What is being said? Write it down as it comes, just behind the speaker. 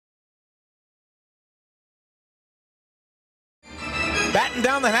batten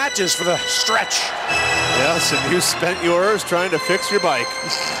down the hatches for the stretch. Yes, and you spent yours trying to fix your bike.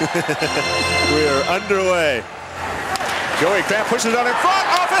 We are underway. Joey Crabb pushes it on in front,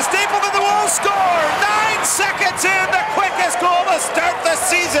 off a Stapleton, the Wolves score! 9 seconds in, the quickest goal to start the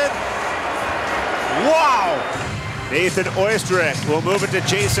season. Wow! Nathan Oystrick will move it to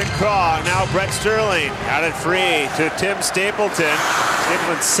Jason Craw. Now Brett Sterling got it free to Tim Stapleton.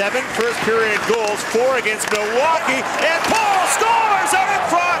 Stapleton 7 first period goals, 4 against Milwaukee, and Paul scores out in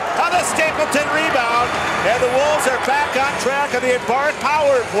front on the Stapleton rebound. And the Wolves are back on track on the embarked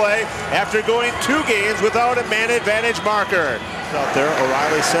power play after going 2 games without a man advantage marker. Out there,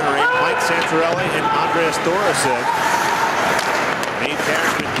 O'Reilly centering, Mike Santorelli and Andreas Thoresen. Main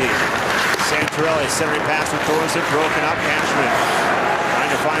Cashman deep. Santorelli centering pass with Thoresen, broken up. Cashman trying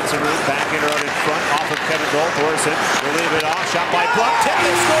to find some room, back in or out in front, off of Kevin Gold. Thoresen will leave it off, shot by Plum, tip,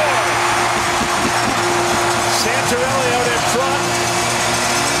 they score! Santorelli out in front.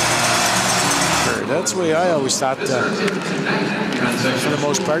 That's the way I always thought, for the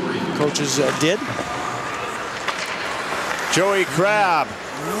most part, coaches did. Joey Crabb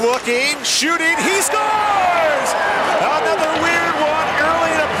looking, shooting, he scores! Another weird one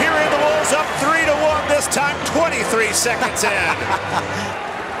early in the period. The Wolves up 3-1, this time 23 seconds in.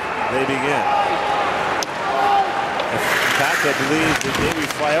 They begin. In fact, I believe that maybe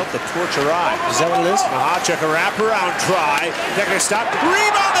fly out the torch arrive. Is that what it is? Mahacek, a wraparound try. Technical stop.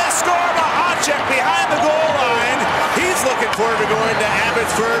 Rebound, they score! Mahacek behind the goal line. He's looking forward to going to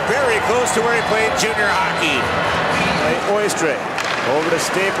Abbotsford, very close to where he played junior hockey. Oystrick over to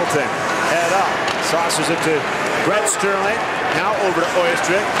Stapleton. Head up. Saucers it to Brett Sterling. Now over to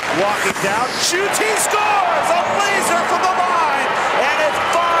Oystrick. Walking down. Shoots. He scores! A laser from the line. And it's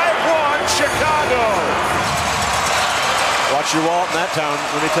 5-1 Chicago. Watch your wall in that town,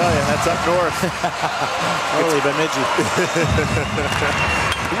 let me tell you, that's up north. Holy Bemidji.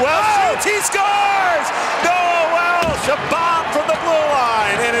 Welsh, he scores! Noah Welsh, a bomb from the blue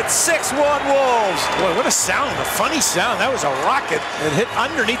line, and it's 6-1 Wolves. Boy, what a sound, a funny sound. That was a rocket. It hit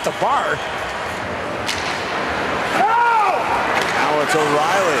underneath the bar. Now it's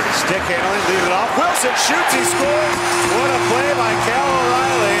O'Reilly, stick handling, leave it off. Wilson shoots, he scores. What a play by Cal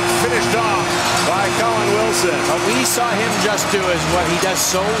O'Reilly, finished off by Colin Wilson. What we saw him just do is what he does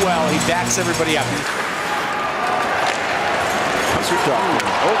so well. He backs everybody up.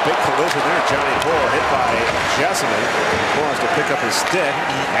 Oh, big collision there. Johnny Poole hit by Jessamine. Poole has to pick up his stick.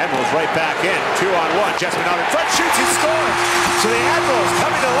 Admirals right back in. 2-on-1. Jessamine out in front. Shoots. He scores. So the Admirals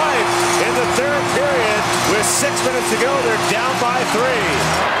coming to life in the third period with 6 minutes to go. They're down by 3.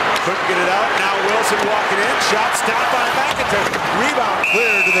 Couldn't get it out. Now Wilson walking in. Shot stopped by McIntyre. Rebound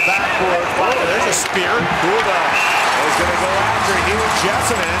cleared to the backboard. Oh, there's a spear. Kulda is going to go after Hugh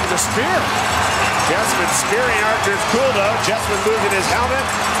Jessamine. The spear. Jessamine spearing Arthur Kulda. Jessamine losing his helmet.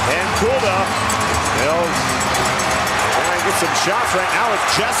 And Kulda will try and get some shots right now with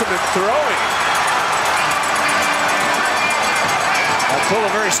Jessamine throwing. Kulda,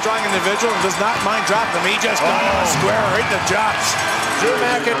 a very strong individual, and does not mind dropping them. He just got him a square right in the chops. Drew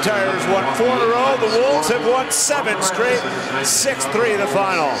McIntyre's won 4 in a row. The Wolves have won 7 straight. 6-3 the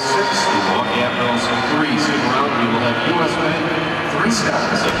final. Milwaukee Admirals in 3. Second round, we will have